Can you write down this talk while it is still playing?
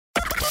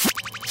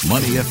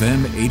Money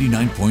FM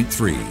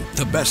 89.3,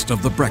 the best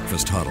of the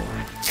breakfast huddle.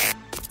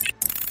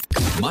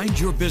 Mind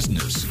your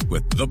business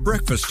with the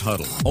breakfast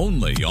huddle,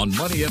 only on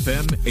Money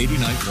FM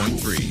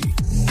 89.3.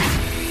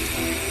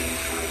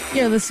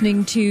 You're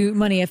listening to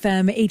Money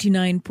FM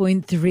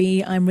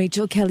 89.3. I'm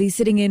Rachel Kelly,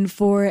 sitting in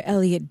for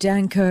Elliot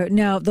Danker.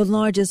 Now, the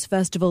largest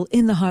festival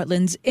in the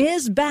Heartlands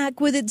is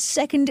back with its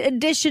second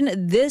edition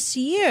this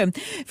year,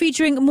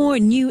 featuring more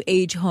new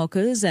age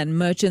hawkers and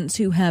merchants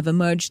who have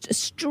emerged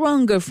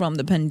stronger from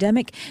the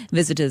pandemic.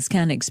 Visitors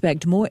can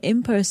expect more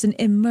in-person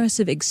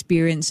immersive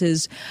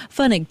experiences,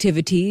 fun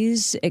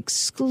activities,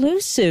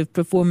 exclusive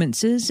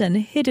performances, and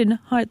hidden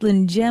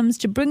Heartland gems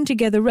to bring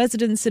together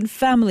residents and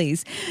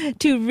families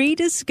to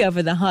rediscover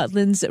the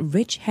Heartland's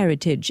rich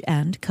heritage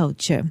and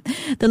culture.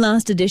 The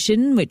last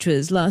edition, which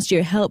was last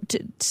year, helped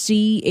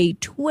see a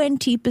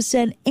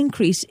 20%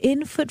 increase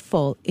in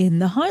footfall in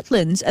the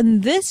Heartlands.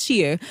 And this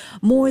year,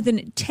 more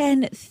than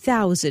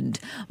 10,000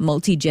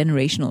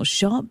 multi-generational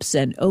shops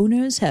and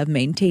owners have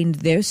maintained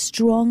their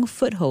strong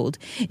foothold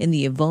in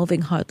the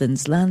evolving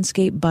Heartlands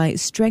landscape by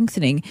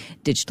strengthening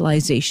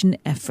digitalization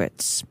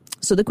efforts.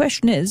 So the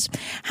question is,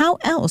 how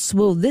else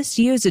will this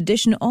year's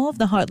edition of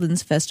the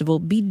Heartlands Festival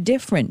be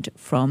different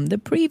from the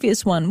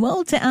previous one?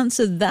 Well, to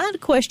answer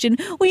that question,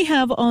 we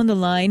have on the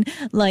line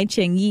Lai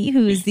Cheng Yi,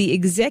 who is the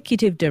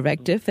Executive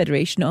Director,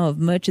 Federation of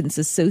Merchants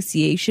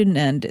Association,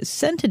 and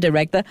Centre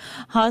Director,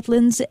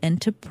 Heartlands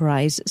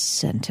Enterprise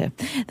Centre.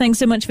 Thanks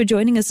so much for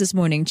joining us this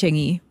morning, Cheng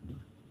Yi.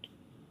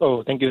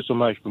 Oh, thank you so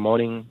much. Good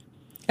morning.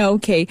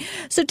 Okay,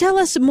 so tell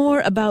us more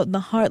about the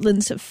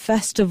Heartlands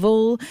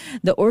Festival,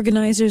 the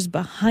organizers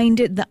behind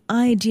it, the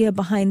idea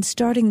behind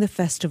starting the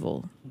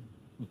festival.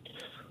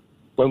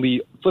 When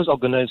we first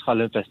organized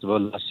Heartlands Festival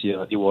last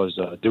year, it was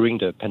during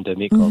the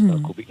pandemic of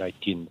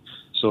COVID-19.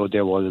 So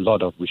there was a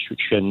lot of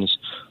restrictions,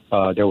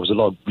 there was a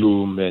lot of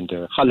gloom, and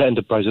Heartland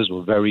Enterprises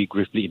were very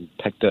gravely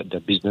impacted.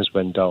 The business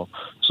went down.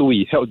 So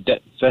we held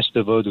that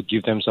festival to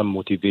give them some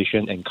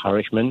motivation,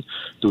 encouragement,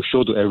 to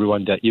show to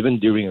everyone that even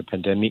during a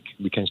pandemic,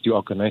 we can still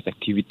organize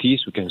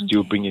activities, we can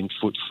still bring in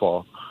food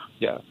for.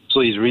 So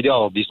it's really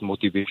out of this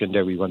motivation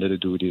that we wanted to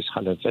do this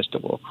Heartland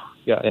Festival,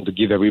 and to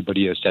give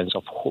everybody a sense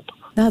of hope.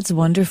 That's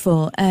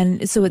wonderful.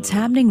 And so it's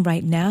happening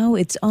right now.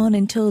 It's on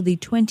until the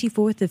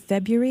 24th of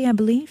February, I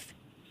believe?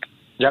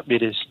 Yep,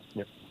 it is.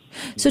 Yep.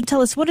 So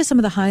tell us, what are some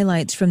of the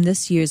highlights from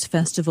this year's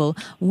festival?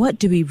 What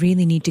do we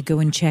really need to go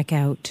and check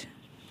out?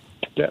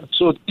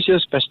 So this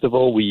year's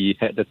festival, we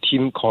had a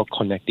theme called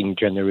Connecting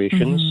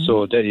Generations.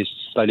 So that is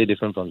slightly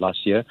different from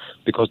last year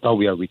because now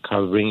we are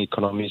recovering,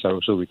 economies are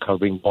also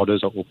recovering,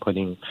 borders are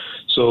opening.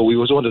 So we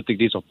also want to take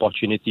this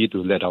opportunity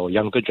to let our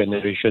younger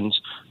generations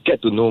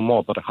get to know more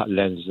about the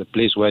Heartlands, the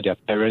place where their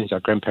parents, their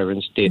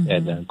grandparents stayed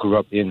and grew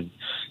up in.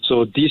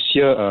 So this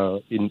year,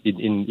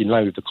 in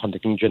line with the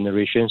Connecting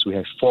Generations, we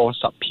have 4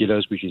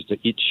 sub-pillars, which is the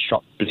Eat,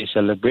 Shop, Play,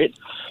 Celebrate.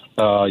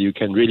 You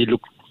can really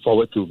look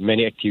forward to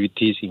many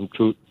activities,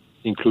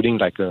 including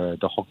like the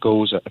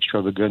hawkers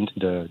extravagant,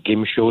 the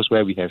game shows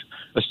where we have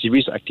a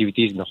series of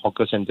activities in the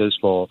hawker centers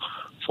for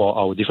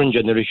our different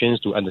generations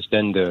to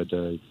understand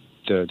the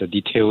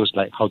details,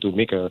 like how to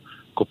make a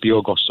kopi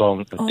o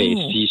gosong, a teh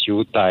si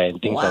siu dai,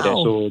 and things like that.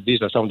 So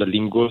these are some of the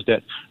lingos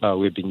that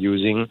we've been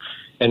using.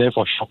 And then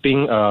for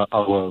shopping,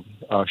 our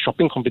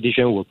shopping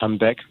competition will come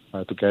back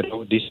together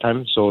this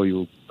time. So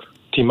you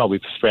team up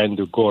with friends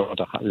to go around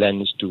the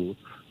Heartlands to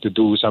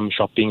do some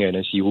shopping and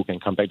then see who can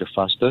come back the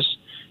fastest.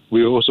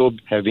 We're also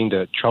having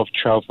the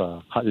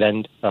 12-12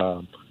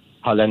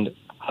 Heartland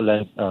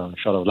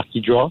sort of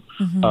lucky draw.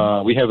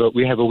 We have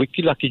a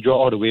weekly lucky draw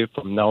all the way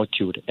from now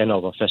till the end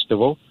of our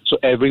festival. So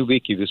every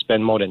week, if you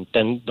spend more than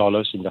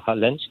 $10 in the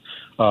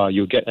Heartlands,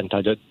 you get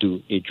entitled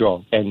to a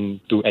draw. And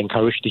to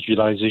encourage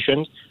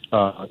digitalization,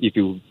 if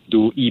you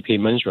do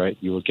e-payments, right,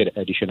 you will get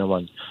an additional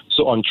one.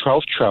 So on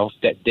 12-12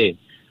 that day,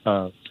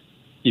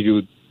 if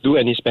you do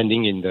any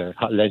spending in the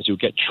Heartlands, you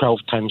get 12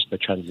 times the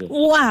chances.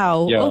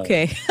 Wow.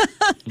 Okay.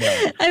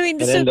 I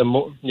mean, and then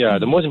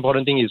the most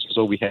important thing is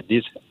we had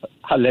this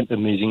Heartland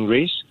Amazing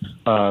Race,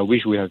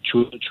 which we have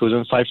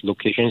chosen 5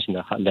 locations in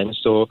the Heartlands.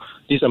 So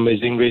this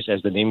Amazing Race,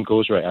 as the name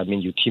goes, right, I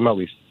mean, you team up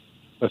with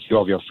a few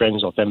of your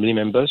friends or family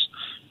members.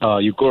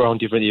 You go around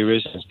different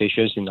areas and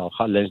stations in our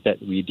Heartlands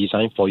that we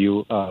designed for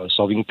you,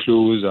 solving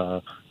clues,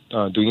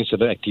 doing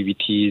certain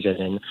activities, and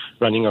then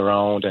running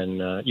around,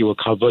 and you will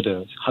cover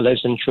the Heartland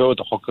Central,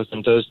 the hawker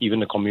centers, even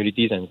the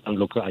communities and some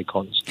local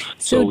icons.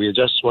 So we're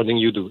just wanting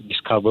you to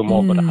discover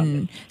more about the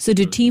Heartland. So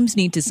do teams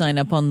need to sign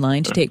up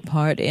online to take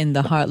part in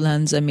the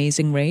Heartlands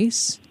Amazing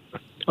Race?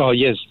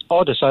 Yes,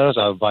 all the sign-ups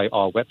are via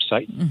our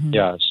website.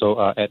 So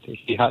at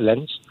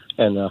Heartlands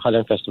and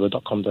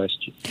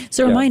heartlandfestival.com.sg.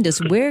 So remind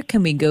us, where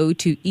can we go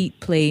to eat,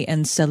 play,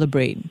 and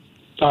celebrate?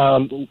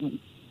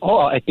 All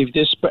our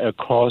activities spread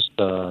across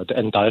the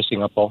entire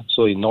Singapore,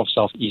 so in north,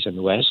 south, east, and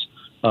west.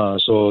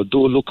 So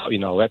do look up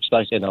in our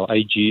websites and our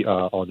IG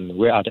on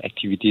where are the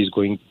activities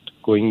going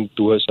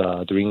towards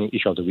during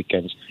each of the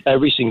weekends.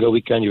 Every single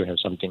weekend you have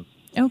something.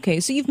 Okay,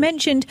 so you've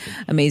mentioned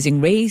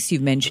Amazing Race,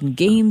 you've mentioned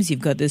games, you've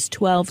got this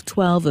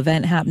 12-12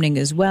 event happening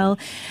as well.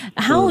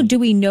 How do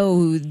we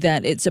know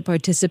that it's a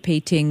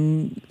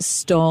participating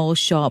stall,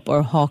 shop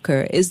or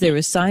hawker? Is there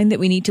a sign that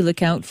we need to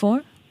look out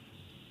for?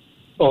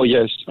 Oh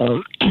yes,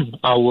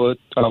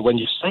 when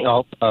you sign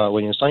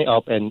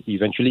up, and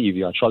eventually if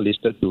you are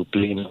shortlisted to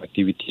play in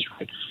activities,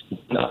 right,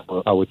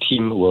 our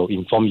team will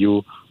inform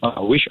you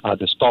which are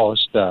the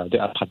stalls that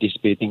are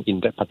participating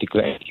in that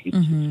particular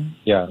activity.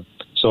 Yeah.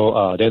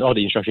 So then all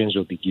the instructions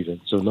will be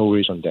given. So no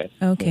worries on that.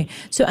 Okay. Yeah.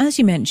 So as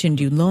you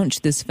mentioned, you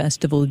launched this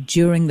festival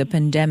during the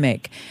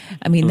pandemic.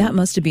 I mean, that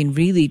must have been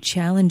really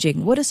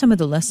challenging. What are some of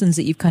the lessons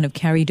that you've kind of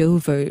carried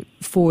over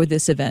for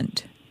this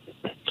event?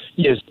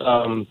 Yes,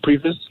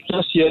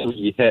 last year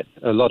we had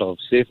a lot of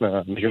safe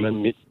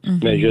measurement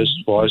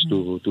measures for us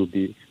to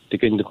be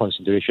taken into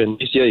consideration.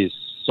 This year is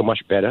so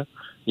much better,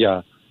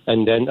 yeah.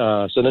 And then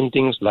certain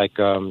things like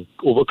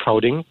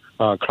overcrowding,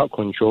 crowd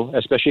control,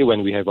 especially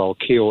when we have our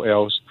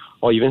KOLs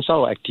or even some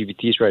of our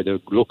activities, right?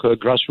 The local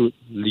grassroots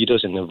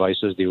leaders and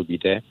advisors, they will be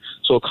there.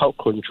 So crowd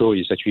control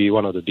is actually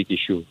one of the big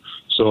issues.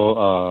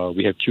 So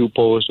we have queue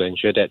posts to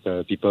ensure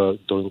that people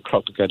don't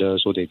crowd together,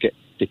 so they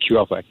queue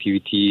up for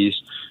activities.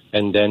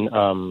 And then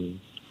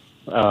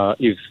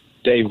if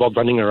they're involved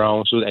running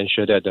around, so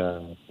ensure that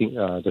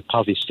the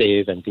path is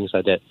safe and things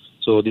like that.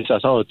 So these are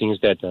some of the things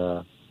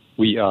that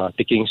we are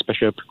taking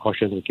special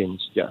precautions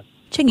against. Yeah.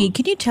 Chingy,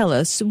 can you tell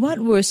us what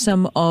were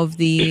some of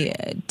the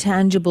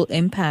tangible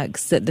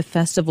impacts that the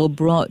festival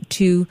brought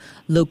to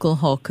local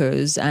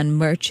hawkers and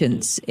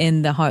merchants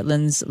in the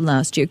Heartlands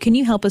last year? Can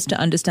you help us to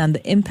understand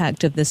the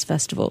impact of this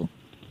festival?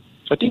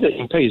 I think the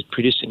impact is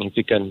pretty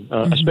significant,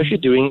 especially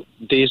during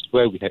days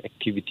where we have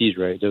activities,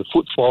 right? The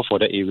footfall for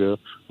that area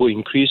will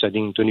increase, I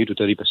think, 20 to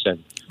 30%.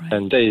 Right.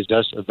 And that is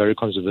just a very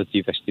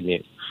conservative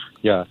estimate.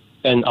 Yeah.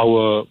 And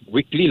our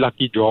weekly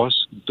lucky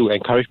draws to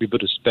encourage people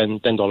to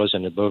spend $10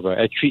 and above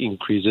actually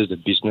increases the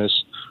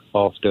business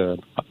of the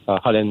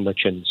Heartland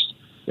merchants.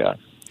 Yeah.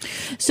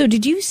 So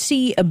did you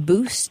see a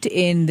boost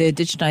in the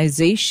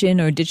digitalization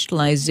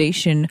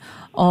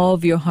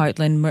of your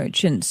Heartland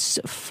merchants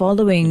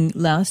following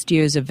last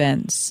year's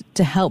events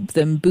to help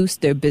them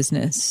boost their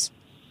business?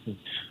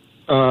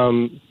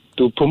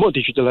 To promote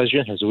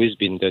digitalization has always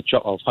been the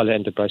job of Heartland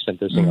Enterprise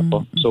Centre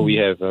Singapore. So we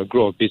have a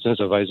group of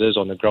business advisors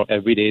on the ground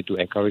every day to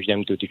encourage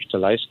them to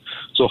digitalize.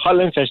 So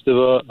Heartland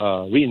Festival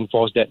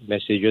reinforced that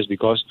messages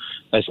because,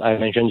 as I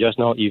mentioned just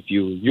now, if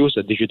you use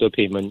a digital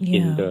payment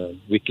in the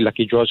weekly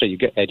lucky draws, you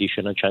get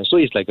additional chance. So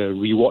it's like a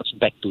rewards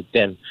back to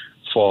them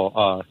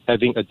for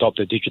having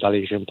adopted the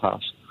digitalization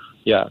path.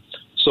 Yeah.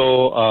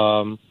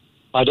 So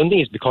I don't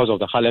think it's because of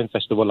the Heartland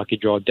Festival lucky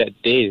draw that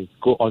they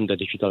go on the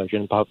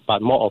digitalization path,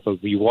 but more of a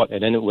reward.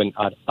 And then when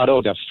other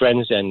of their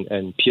friends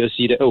and peers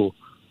see that,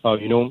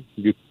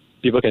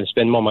 people can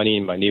spend more money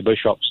in my neighbor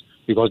shops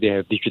because they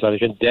have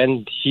digitalization,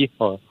 then he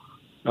or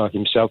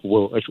himself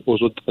will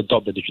also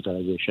adopt the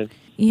digitalization.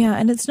 Yeah,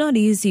 and it's not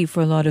easy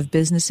for a lot of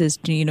businesses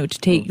to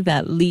take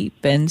that leap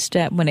and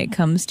step when it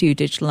comes to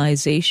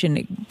digitalization.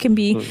 It can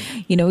be,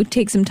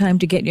 take some time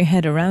to get your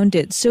head around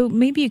it. So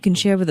maybe you can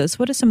share with us,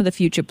 what are some of the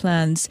future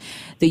plans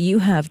that you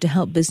have to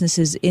help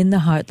businesses in the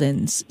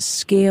Heartlands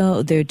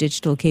scale their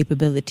digital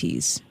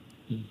capabilities?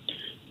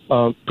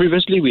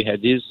 Previously, we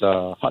had this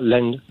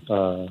Heartland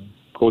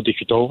Go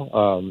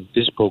Digital,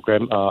 this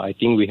program. I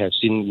think we have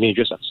seen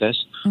major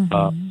success.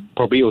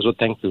 Probably also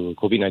thanks to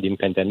COVID-19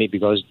 pandemic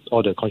because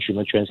all the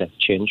consumer trends have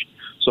changed.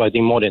 So I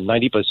think more than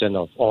 90%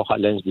 of all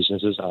Heartlands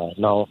businesses are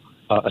now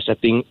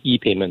accepting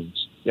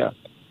e-payments. Yeah.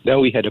 Then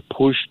we had a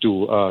push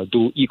to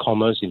do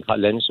e-commerce in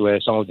Heartlands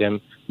where some of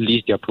them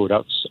list their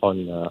products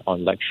on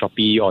like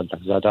Shopee or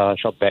Lazada,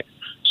 Shopback,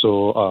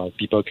 so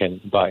people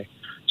can buy.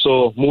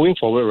 So moving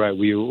forward, right,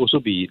 we will also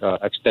be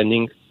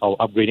extending our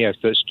upgrading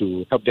efforts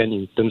to help them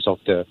in terms of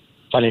the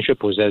financial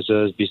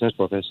processes, business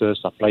processes,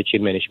 supply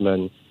chain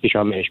management,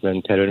 HR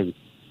management, talent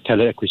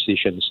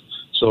acquisitions.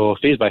 So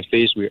phase by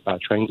phase, we are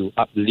trying to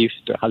uplift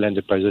the Heartland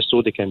enterprises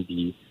so they can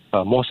be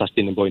more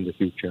sustainable in the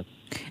future.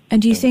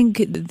 And do you think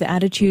the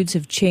attitudes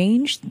have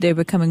changed? They're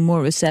becoming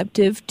more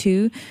receptive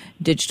to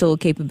digital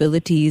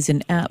capabilities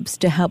and apps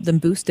to help them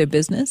boost their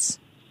business?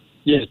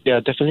 Yes, they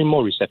are definitely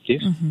more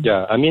receptive.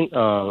 Yeah, I mean,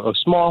 a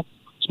small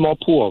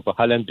pool of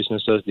Heartland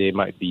businesses, they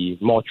might be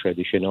more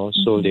traditional,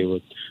 so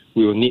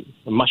we will need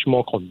much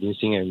more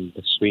convincing and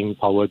swing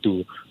power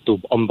to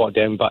onboard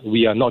them. But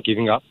we are not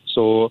giving up.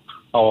 So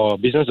our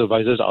business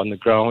advisors are on the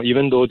ground,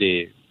 even though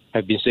they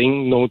have been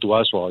saying no to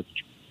us for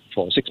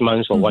 6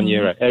 months, for 1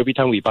 year. Right? Every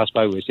time we pass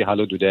by, we say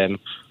hello to them.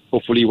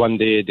 Hopefully, one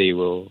day they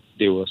will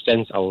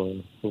sense our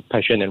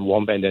passion and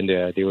warmth, and then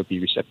they will be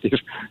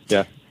receptive.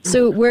 Yeah.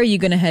 So where are you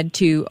going to head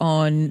to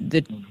on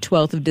the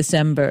 12th of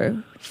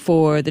December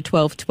for the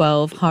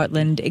 12-12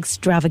 Heartland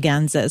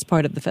Extravaganza as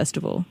part of the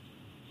festival?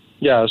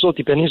 Yeah, so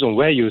depending on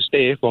where you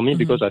stay, for me,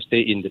 because I stay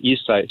in the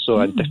east side, so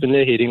I'm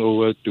definitely heading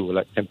over to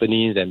like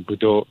Tampines and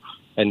Bedok,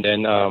 and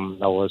then I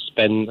will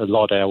spend a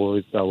lot. I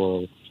will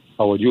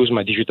use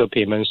my digital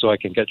payments so I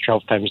can get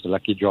 12 times the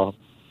lucky draw.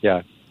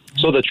 Yeah.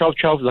 So the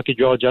 12-12 lucky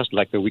draw, just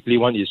like the weekly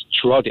one, is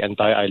throughout the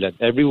entire island.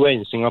 Everywhere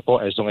in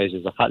Singapore, as long as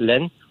it's a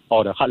heartland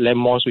or the heartland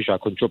malls, which are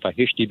controlled by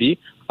HDB,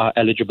 are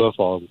eligible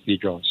for weekly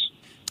draws.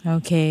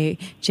 Okay,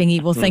 Cheng Yi,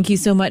 well, thank you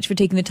so much for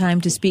taking the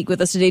time to speak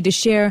with us today to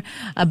share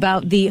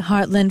about the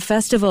Heartland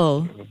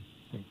Festival.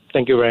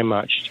 Thank you very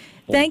much.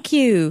 Thank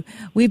you.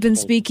 We've been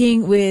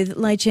speaking with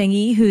Lai Cheng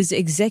Yi, who's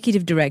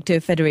Executive Director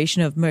of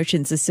Federation of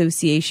Merchants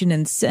Association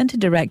and Centre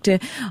Director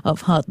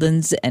of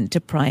Heartlands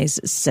Enterprise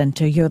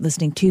Centre. You're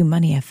listening to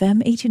Money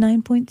FM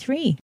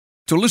 89.3.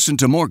 To listen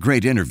to more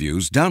great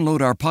interviews, download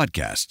our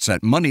podcasts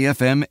at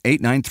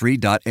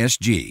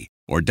moneyfm893.sg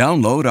or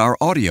download our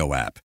audio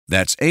app.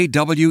 That's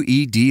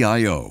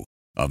AWEDIO.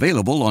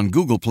 Available on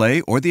Google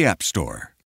Play or the App Store.